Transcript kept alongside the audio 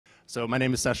So my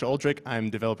name is Sasha Aldrick. I'm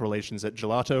developer relations at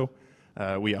Gelato.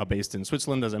 We are based in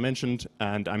Switzerland, as I mentioned,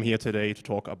 and I'm here today to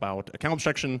talk about account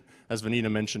abstraction. As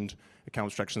Vanina mentioned, account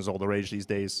abstraction is all the rage these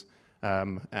days.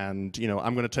 And I'm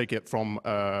going to take it from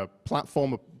a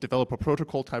platform, a developer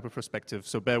protocol type of perspective.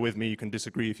 So bear with me. You can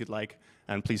disagree if you'd like,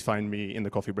 and please find me in the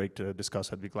coffee break to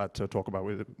discuss. I'd be glad to talk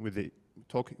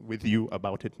with you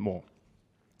about it more.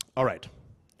 All right.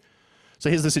 So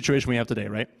here's the situation we have today,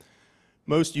 right?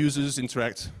 Most users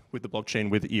interact with the blockchain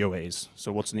with EOAs.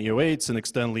 So what's an EOA? It's an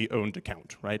externally owned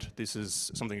account, right? This is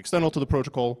something external to the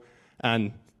protocol,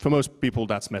 and for most people,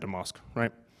 that's MetaMask,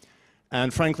 right?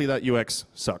 And frankly, that UX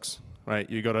sucks, right?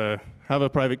 You gotta have a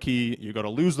private key, you gotta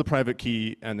lose the private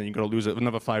key, and then you gotta lose it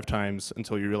another 5 times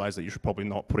until you realize that you should probably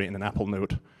not put it in an Apple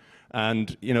Note.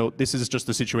 And this is just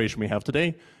the situation we have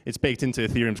today. It's baked into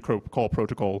Ethereum's core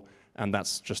protocol, and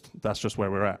that's just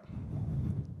where we're at.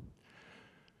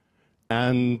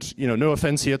 And no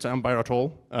offense here to Ambire at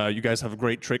all. You guys have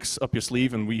great tricks up your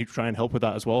sleeve, and we try and help with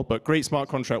that as well. But great smart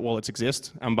contract wallets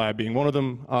exist, Ambire being one of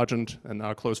them, Argent, and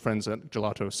our close friends at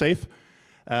Gelato, Safe.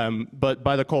 But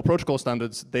by the core protocol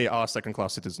standards, they are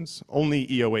second-class citizens. Only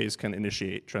EOAs can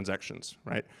initiate transactions,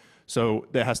 right? So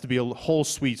there has to be a whole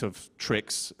suite of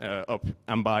tricks up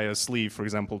Ambire's sleeve, for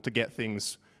example, to get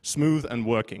things smooth and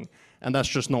working. And that's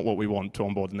just not what we want to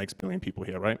onboard the next billion people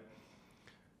here, right?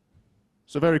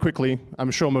 So very quickly, I'm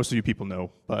sure most of you people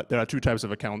know, but there are 2 types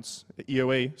of accounts: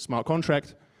 EOA, smart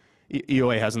contract.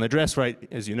 EOA has an address, right,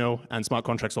 as you know, and smart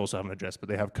contracts also have an address, but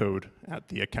they have code at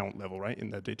the account level, right,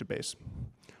 in their database.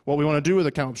 What we want to do with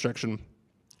account abstraction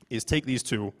is take these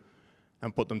 2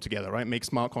 and put them together, right? Make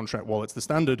smart contract wallets the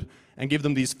standard and give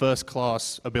them these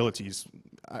first-class abilities.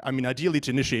 I mean, ideally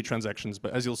to initiate transactions,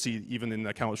 but as you'll see, even in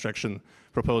account abstraction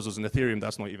proposals in Ethereum,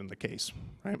 that's not even the case,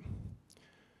 right?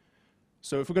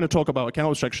 So if we're going to talk about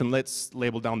account abstraction, let's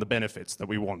label down the benefits that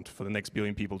we want for the next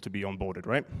billion people to be onboarded,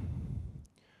 right?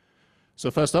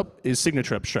 So first up is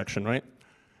signature abstraction, right?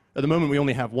 At the moment, we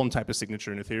only have one type of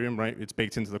signature in Ethereum, right? It's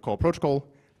baked into the core protocol,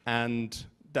 and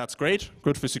that's great,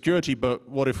 good for security, but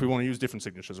what if we want to use different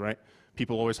signatures, right?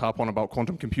 People always harp on about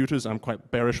quantum computers. I'm quite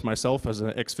bearish myself as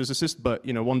an ex-physicist, but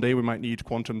one day we might need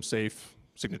quantum-safe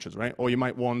signatures, right? Or you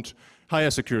might want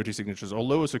higher security signatures or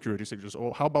lower security signatures,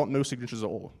 or how about no signatures at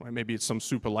all, right? Maybe it's some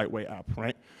super lightweight app,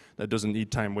 right? That doesn't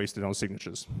need time wasted on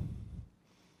signatures.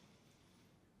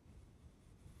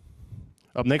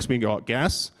 Up next, we got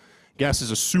gas. Gas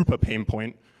is a super pain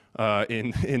point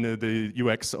in the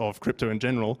UX of crypto in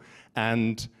general.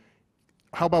 And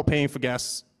how about paying for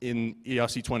gas in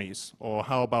ERC20s? Or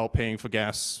how about paying for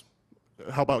gas?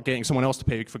 How about getting someone else to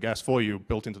pay for gas for you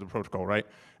built into the protocol, right?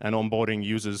 And onboarding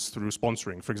users through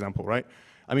sponsoring, for example, right?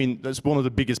 I mean, that's one of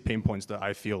the biggest pain points that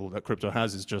I feel that crypto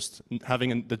has, is just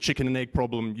having the chicken and egg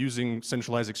problem, using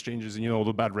centralized exchanges and all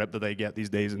the bad rep that they get these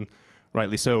days, and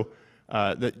rightly so.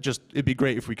 It'd be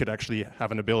great if we could actually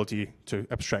have an ability to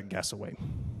abstract gas away.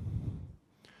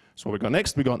 So what we got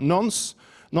next, we got nonce.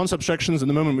 Nonce abstractions, in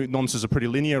the moment, nonces are pretty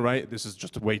linear, right? This is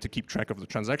just a way to keep track of the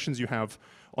transactions you have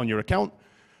on your account.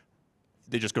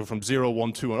 They just go from 0,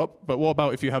 1, 2, and up. But what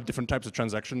about if you have different types of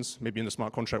transactions? Maybe in the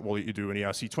smart contract wallet you do an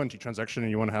ERC20 transaction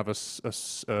and you want to have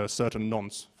a certain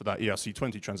nonce for that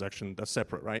ERC20 transaction that's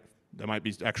separate, right? There might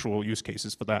be actual use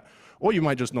cases for that. Or you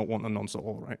might just not want a nonce at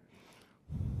all, right?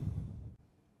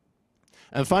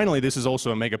 And finally, this is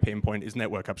also a mega pain point, is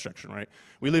network abstraction, right?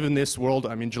 We live in this world.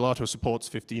 I mean, Gelato supports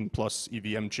 15 plus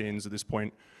EVM chains at this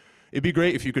point. It'd be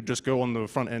great if you could just go on the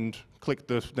front end, click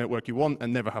the network you want,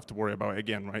 and never have to worry about it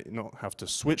again, right? Not have to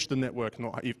switch the network,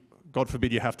 God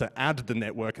forbid you have to add the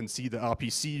network and see the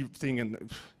RPC thing,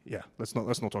 and yeah, let's not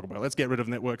talk about it. Let's get rid of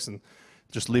networks and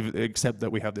just accept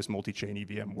that we have this multi-chain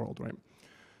EVM world, right?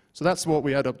 So that's what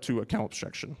we add up to account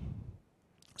abstraction.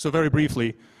 So very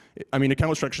briefly, I mean,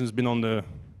 account abstraction has been on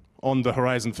the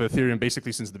horizon for Ethereum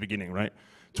basically since the beginning, right?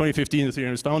 2015,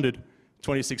 Ethereum was founded.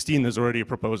 2016, there's already a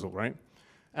proposal, right?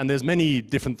 And there's many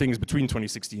different things between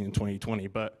 2016 and 2020,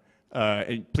 but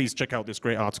please check out this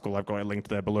great article. I've got it linked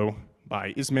there below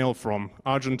by Ismail from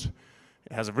Argent.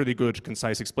 It has a really good,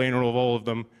 concise explainer of all of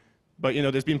them. But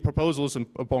there's been proposals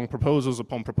upon proposals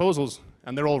upon proposals,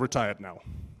 and they're all retired now,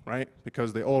 right?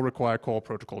 Because they all require core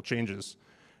protocol changes.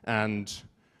 And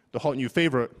the hot new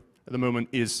favorite at the moment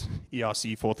is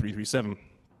ERC 4337.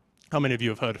 How many of you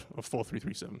have heard of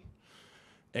 4337?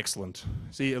 Excellent.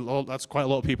 See, that's quite a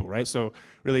lot of people, right? So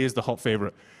really is the hot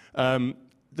favorite. The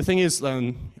thing is,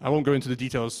 I won't go into the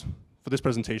details for this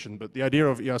presentation, but the idea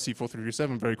of ERC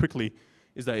 4337 very quickly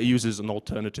is that it uses an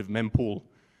alternative mempool.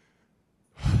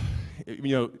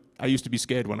 I used to be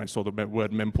scared when I saw the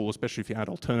word mempool, especially if you had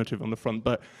alternative on the front,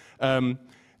 but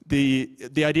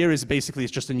The idea is basically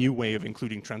it's just a new way of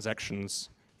including transactions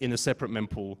in a separate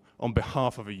mempool on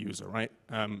behalf of a user, right?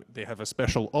 They have a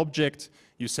special object.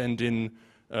 You send in,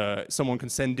 someone can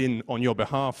send in on your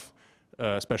behalf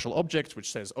a special object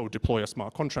which says, oh, deploy a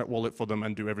smart contract wallet for them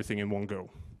and do everything in one go.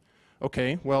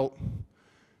 Okay, well,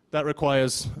 that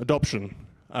requires adoption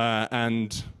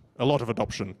and a lot of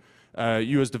adoption.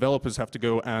 You as developers have to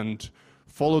go and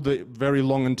follow the very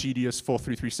long and tedious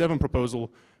 4337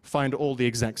 proposal, find all the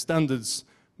exact standards,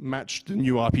 match the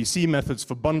new RPC methods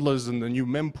for bundlers and the new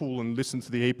mempool and listen to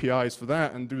the APIs for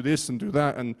that and do this and do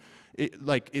that. And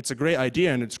it's a great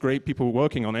idea and it's great people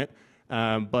working on it,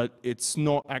 but it's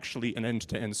not actually an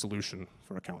end-to-end solution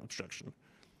for account abstraction.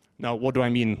 Now, what do I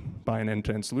mean by an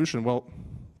end-to-end solution? Well,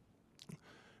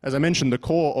 as I mentioned, the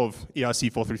core of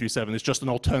ERC 4337 is just an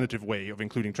alternative way of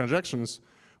including transactions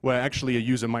where actually a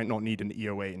user might not need an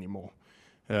EOA anymore.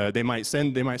 They might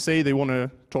say they want to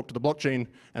talk to the blockchain,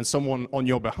 and someone on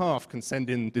your behalf can send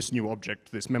in this new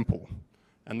object, this mempool,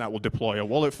 and that will deploy a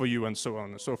wallet for you, and so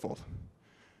on and so forth.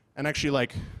 And actually,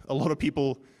 like a lot of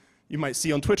people you might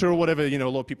see on Twitter or whatever, a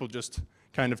lot of people just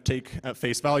kind of take at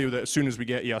face value that as soon as we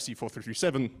get ERC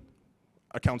 4337,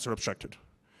 accounts are abstracted.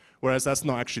 Whereas that's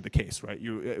not actually the case, right?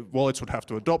 Wallets would have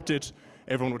to adopt it,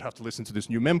 everyone would have to listen to this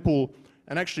new mempool,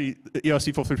 and actually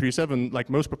ERC 4337, like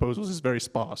most proposals, is very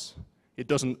sparse. It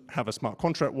doesn't have a smart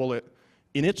contract wallet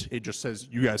in it, it just says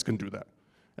you guys can do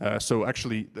that. So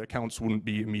actually the accounts wouldn't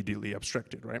be immediately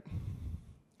abstracted, right?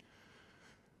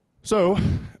 So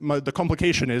the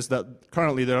complication is that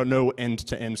currently there are no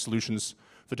end-to-end solutions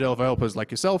for developers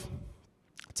like yourself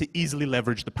to easily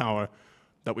leverage the power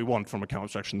that we want from account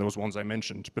abstraction, those ones I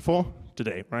mentioned before,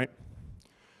 today, right?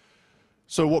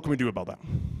 So what can we do about that?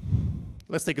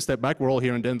 Let's take a step back. We're all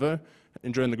here in Denver,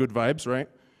 enjoying the good vibes, right?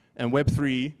 And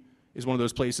Web3 is one of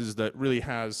those places that really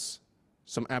has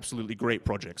some absolutely great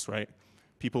projects, right?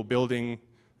 People building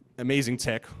amazing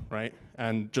tech, right?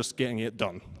 And just getting it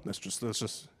done. Let's just,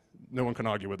 no one can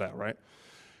argue with that, right?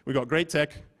 We got great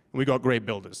tech, and we got great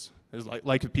builders. There's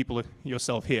like people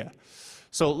yourself here.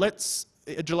 So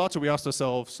at Gelato, we asked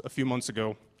ourselves a few months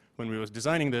ago when we were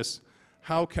designing this,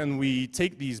 how can we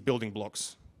take these building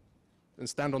blocks and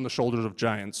stand on the shoulders of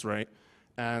giants, right?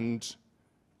 And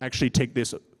actually take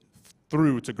this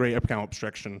through to great account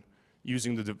abstraction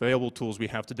using the available tools we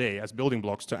have today as building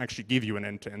blocks to actually give you an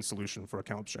end-to-end solution for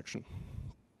account abstraction.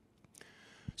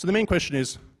 So the main question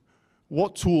is,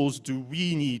 what tools do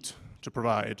we need to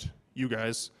provide you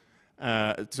guys,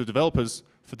 to developers,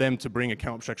 for them to bring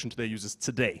account abstraction to their users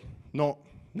today? Not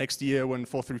next year when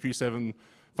 4337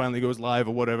 finally goes live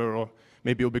or whatever, or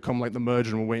maybe it'll become like the merge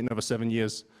and we'll wait another 7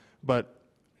 years. But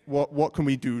what can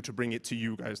we do to bring it to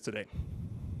you guys today?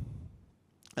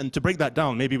 And to break that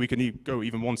down, maybe we can go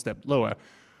even one step lower.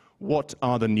 What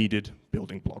are the needed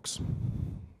building blocks?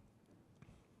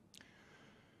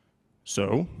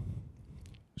 So,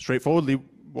 straightforwardly,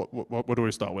 what do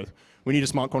we start with? We need a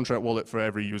smart contract wallet for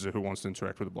every user who wants to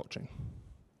interact with the blockchain.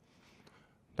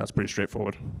 That's pretty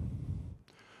straightforward.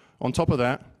 On top of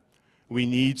that, we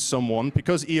need someone,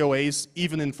 because EOAs,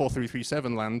 even in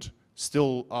 4337 land,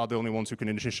 still are the only ones who can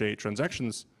initiate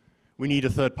transactions, we need a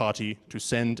third party to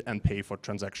send and pay for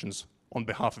transactions on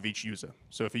behalf of each user.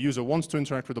 So if a user wants to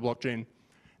interact with the blockchain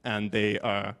and they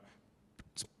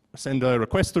send a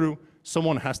request through,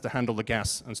 someone has to handle the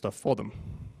gas and stuff for them.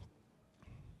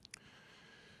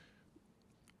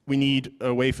 We need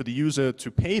a way for the user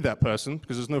to pay that person,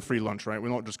 because there's no free lunch, right? We're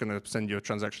not just going to send your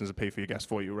transactions and pay for your gas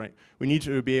for you, right? We need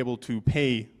to be able to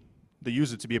pay the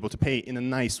user to be able to pay in a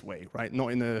nice way, right? Not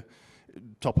in a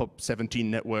top up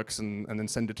 17 networks and then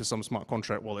send it to some smart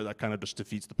contract wallet. That kind of just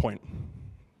defeats the point.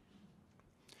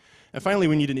 And finally,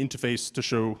 we need an interface to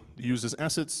show the user's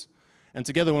assets. And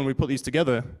together, when we put these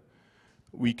together,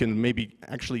 we can maybe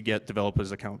actually get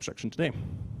developers account abstraction today.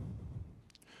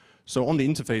 So on the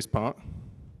interface part,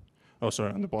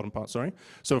 on the bottom part, sorry.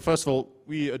 So first of all,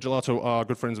 we at Gelato are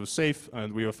good friends with Safe,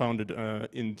 and we were founded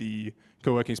in the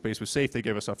co-working space with Safe. They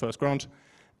gave us our first grant,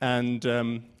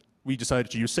 and we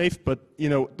decided to use Safe, but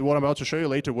what I'm about to show you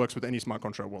later works with any smart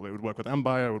contract wallet. It would work with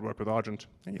Ambire, it would work with Argent,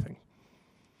 anything.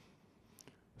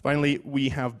 Finally, we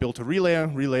have built a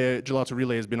relayer. Gelato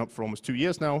Relay has been up for almost 2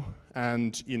 years now,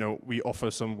 and we offer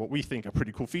some what we think are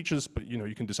pretty cool features, but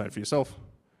you can decide for yourself.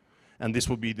 And this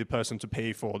will be the person to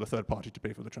pay for, the third party to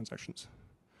pay for the transactions.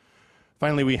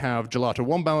 Finally, we have Gelato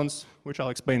One Balance, which I'll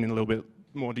explain in a little bit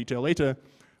more detail later.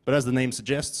 But as the name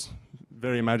suggests,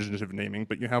 very imaginative naming,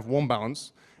 but you have one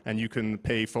balance, and you can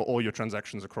pay for all your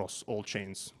transactions across all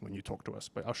chains when you talk to us.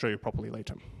 But I'll show you properly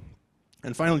later.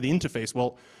 And finally, the interface.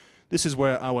 Well, this is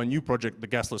where our new project, the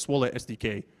Gasless Wallet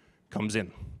SDK, comes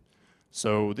in.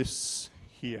 So this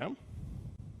here,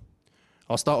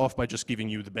 I'll start off by just giving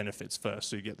you the benefits first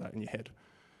so you get that in your head.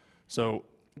 So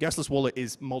Gasless Wallet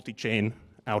is multi-chain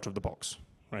out of the box,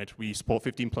 right? We support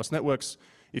 15 plus networks.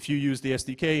 If you use the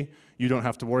SDK, you don't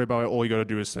have to worry about it. All you got to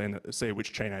do is say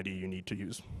which chain ID you need to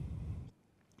use.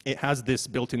 It has this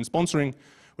built-in sponsoring,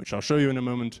 which I'll show you in a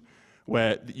moment,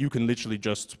 where you can literally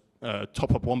just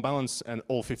top up one balance and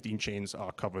all 15 chains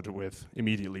are covered with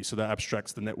immediately. So that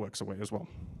abstracts the networks away as well.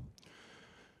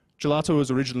 Gelato was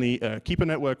originally a keeper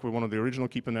network. We're one of the original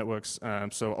keeper networks.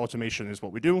 So automation is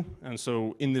what we do. And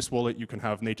so in this wallet, you can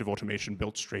have native automation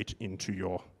built straight into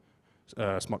your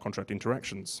smart contract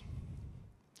interactions.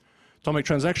 Atomic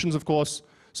transactions, of course,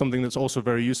 something that's also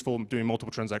very useful, doing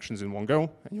multiple transactions in one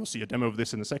go. And you'll see a demo of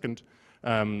this in a second.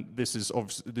 This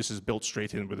is built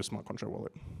straight in with a smart contract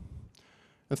wallet.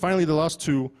 And finally, the last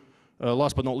two,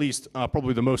 last but not least, are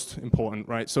probably the most important,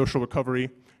 right? Social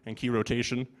recovery and key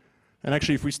rotation. And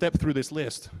actually, if we step through this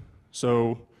list,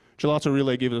 so Gelato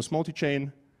Relay gives us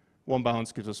multi-chain, One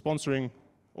Balance gives us sponsoring,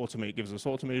 Automate gives us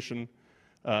automation,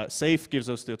 Safe gives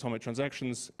us the atomic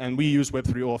transactions, and we use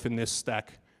Web3 auth in this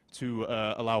stack to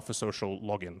allow for social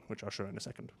login, which I'll show in a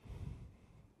second.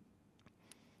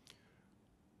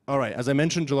 All right, as I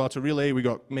mentioned, Gelato Relay, we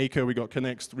got Maker, we got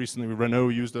Connext. Recently, Renault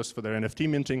used us for their NFT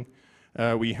minting.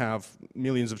 We have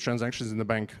millions of transactions in the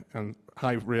bank and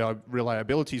high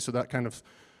reliability, so that kind of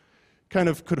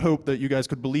could hope that you guys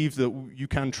could believe that you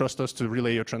can trust us to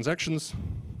relay your transactions.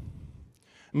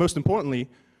 Most importantly,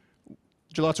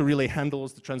 Gelato Relay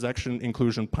handles the transaction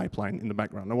inclusion pipeline in the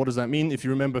background. Now, what does that mean? If you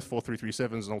remember,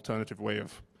 4337 is an alternative way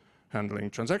of handling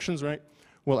transactions, right?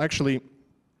 Well, actually,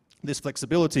 this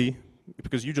flexibility,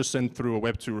 because you just send through a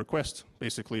Web2 request,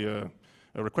 basically a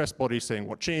request body saying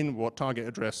what chain, what target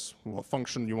address, what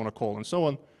function you want to call, and so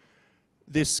on.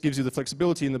 This gives you the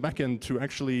flexibility in the backend to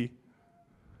actually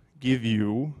give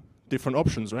you different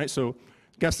options, right? So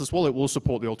Gasless Wallet will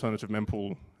support the alternative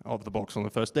mempool out of the box on the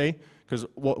first day, because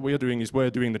what we're doing is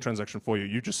we're doing the transaction for you.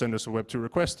 You just send us a Web2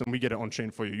 request and we get it on chain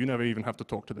for you. You never even have to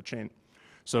talk to the chain.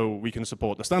 So we can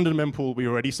support the standard mempool. We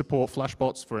already support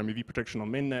flashbots for MEV protection on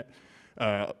mainnet.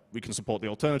 We can support the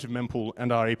alternative mempool,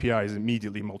 and our API is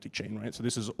immediately multi-chain, right? So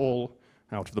this is all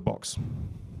out of the box.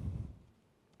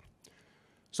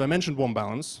 So I mentioned One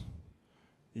Balance.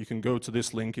 You can go to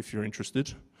this link if you're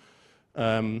interested.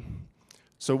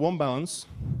 So One Balance,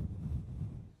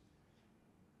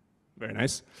 very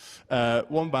nice.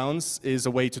 One Balance is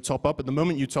a way to top up. At the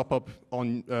moment, you top up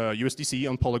on USDC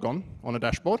on Polygon on a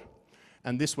dashboard.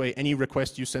 And this way, any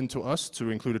request you send to us to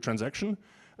include a transaction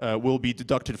will be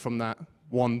deducted from that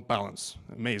one balance.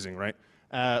 Amazing, right?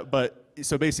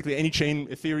 So basically, any chain,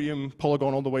 Ethereum,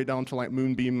 Polygon, all the way down to like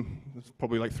Moonbeam, there's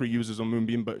probably like 3 users on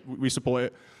Moonbeam, but we support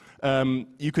it.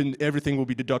 Everything will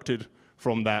be deducted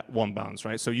from that one balance,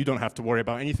 right? So you don't have to worry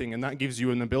about anything, and that gives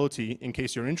you an ability, in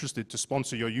case you're interested, to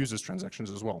sponsor your users' transactions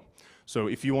as well. So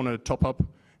if you want to top up,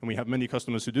 and we have many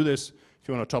customers who do this, if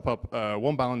you want to top up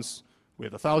One Balance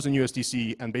with 1,000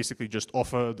 USDC and basically just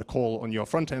offer the call on your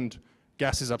front end,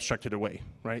 gas is abstracted away,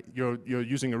 right? You're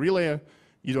using a relayer,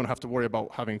 you don't have to worry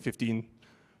about having 15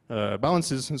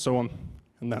 balances and so on,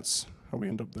 and that's how we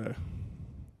end up there.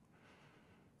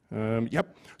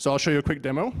 Yep, so I'll show you a quick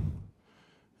demo.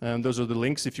 And those are the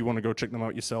links if you want to go check them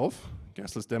out yourself.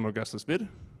 Gasless demo, gasless bid.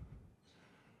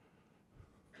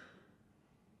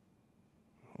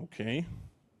 Okay.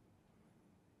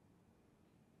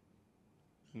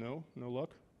 No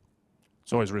luck?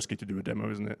 It's always risky to do a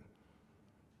demo, isn't it?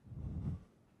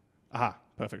 Aha,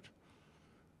 perfect.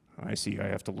 I see, I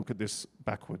have to look at this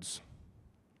backwards.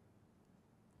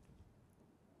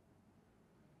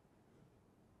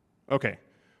 Okay.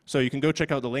 So you can go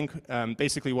check out the link.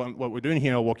 Basically, what we're doing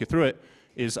here, I'll walk you through it,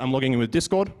 is I'm logging in with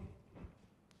Discord.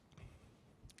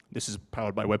 This is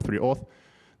powered by Web3 auth.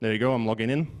 There you go, I'm logging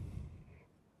in.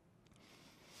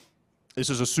 This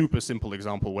is a super simple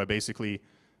example where basically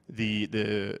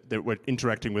we're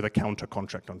interacting with a counter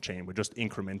contract on chain. We're just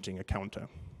incrementing a counter.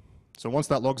 So once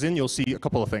that logs in, you'll see a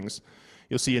couple of things.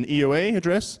 You'll see an EOA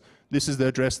address. This is the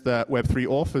address that Web3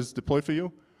 auth has deployed for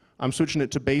you. I'm switching it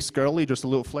to Base Girly, just a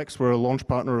little flex. We're a launch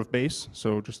partner of Base,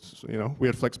 so just,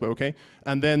 weird flex, but okay.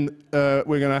 And then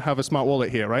we're going to have a smart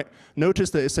wallet here, right? Notice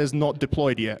that it says not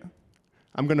deployed yet.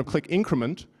 I'm going to click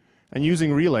increment, and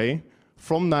using Relay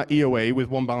from that EOA with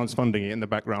One Balance funding it in the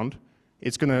background,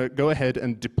 it's going to go ahead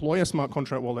and deploy a smart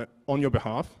contract wallet on your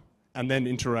behalf, and then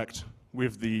interact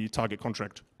with the target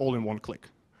contract all in one click,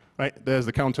 right? There's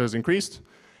the counter has increased,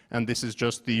 and this is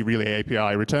just the Relay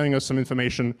API returning us some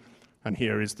information. And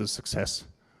here is the success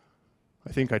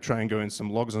I think I try and go in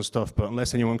some logs and stuff, but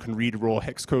unless anyone can read raw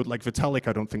hex code like Vitalik,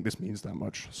 I don't think this means that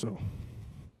much. So,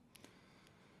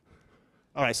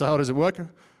 all right, so how does it work?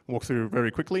 Walk through very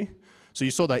quickly. So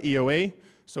you saw that EOA.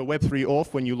 So Web3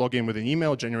 auth, when you log in with an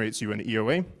email, generates you an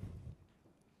EOA.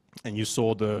 And you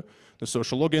saw the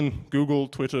social login, Google,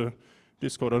 Twitter,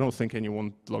 Discord. I don't think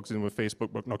anyone logs in with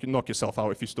Facebook, but knock yourself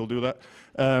out if you still do that.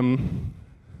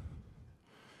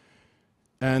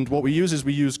 And what we use is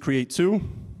we use create2.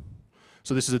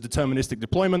 So this is a deterministic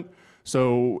deployment.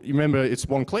 So you remember it's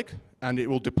one click, and it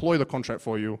will deploy the contract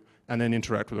for you, and then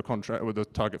interact with the contract with the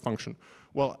target function.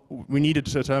 Well, we need a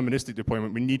deterministic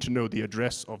deployment. We need to know the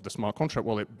address of the smart contract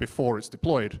wallet before it's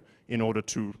deployed in order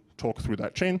to talk through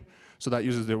that chain. So that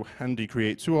uses the handy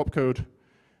create2 opcode,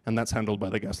 and that's handled by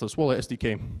the Gasless Wallet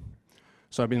SDK.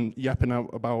 So I've been yapping out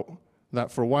about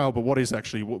that for a while, but what is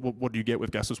actually, what do you get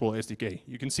with Gasless Wallet SDK?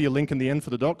 You can see a link in the end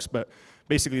for the docs, but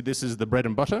basically this is the bread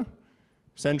and butter.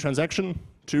 Send transaction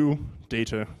to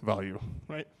data value,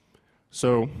 right?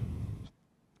 So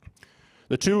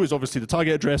the 2 is obviously the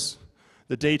target address.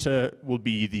 The data will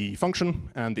be the function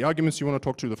and the arguments you want to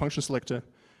talk to, the function selector.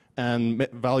 And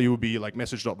value will be like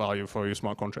message.value for your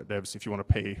smart contract devs if you want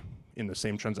to pay in the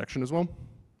same transaction as well.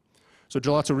 So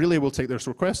Gelato Relay will take this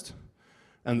request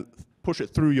and push it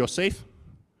through your safe.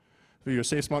 For your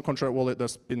safe smart contract wallet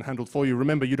that's been handled for you.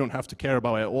 Remember, you don't have to care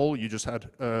about it at all. You just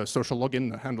had a social login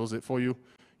that handles it for you.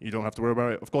 You don't have to worry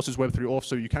about it. Of course, it's Web3 auth,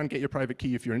 so you can get your private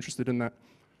key if you're interested in that.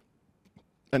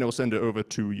 And it will send it over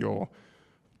to your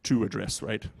 2 address,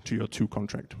 right? To your 2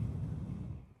 contract.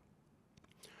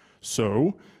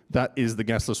 So that is the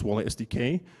Gasless Wallet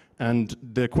SDK. And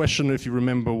the question, if you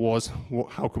remember, was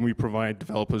how can we provide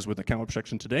developers with account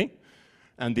abstraction today?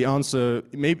 And the answer,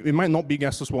 it might not be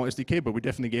Gasless Wallet SDK, but we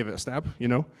definitely gave it a stab, you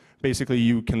know? Basically,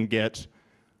 you can get,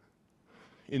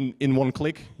 in one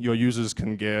click, your users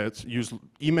can use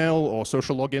email or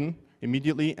social login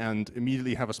immediately, and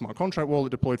immediately have a smart contract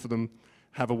wallet deployed for them,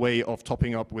 have a way of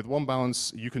topping up with one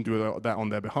balance. You can do that on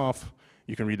their behalf.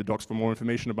 You can read the docs for more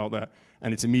information about that.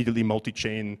 And it's immediately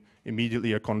multi-chain,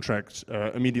 immediately a contract,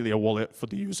 immediately a wallet for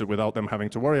the user without them having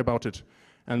to worry about it.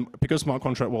 And because smart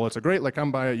contract wallets are great, like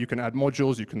Ambire, you can add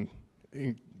modules, you can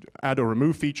add or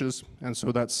remove features, and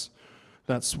so that's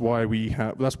what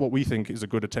we think is a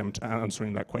good attempt at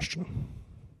answering that question.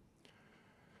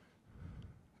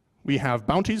 We have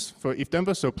bounties for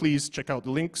EthDenver, so please check out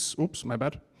the links. Oops, my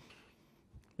bad.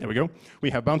 There we go. We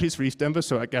have bounties for EthDenver,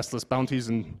 so at Gasless Bounties,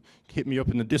 and hit me up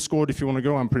in the Discord if you want to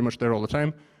go. I'm pretty much there all the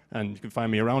time, and you can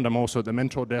find me around. I'm also at the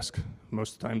mentor desk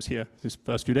most of the times here these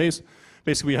first few days.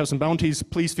 Basically, we have some bounties.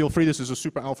 Please feel free. This is a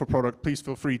super alpha product. Please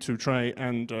feel free to try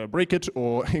and break it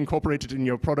or incorporate it in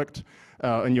your product,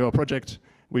 in your project.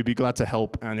 We'd be glad to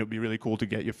help, and it would be really cool to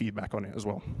get your feedback on it as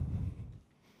well.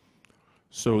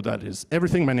 So that is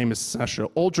everything. My name is Sasha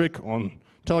Aldrick on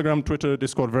Telegram, Twitter,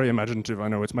 Discord. Very imaginative. I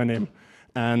know it's my name.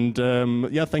 And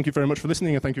yeah, thank you very much for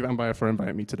listening, and thank you, Ambire, for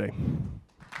inviting me today.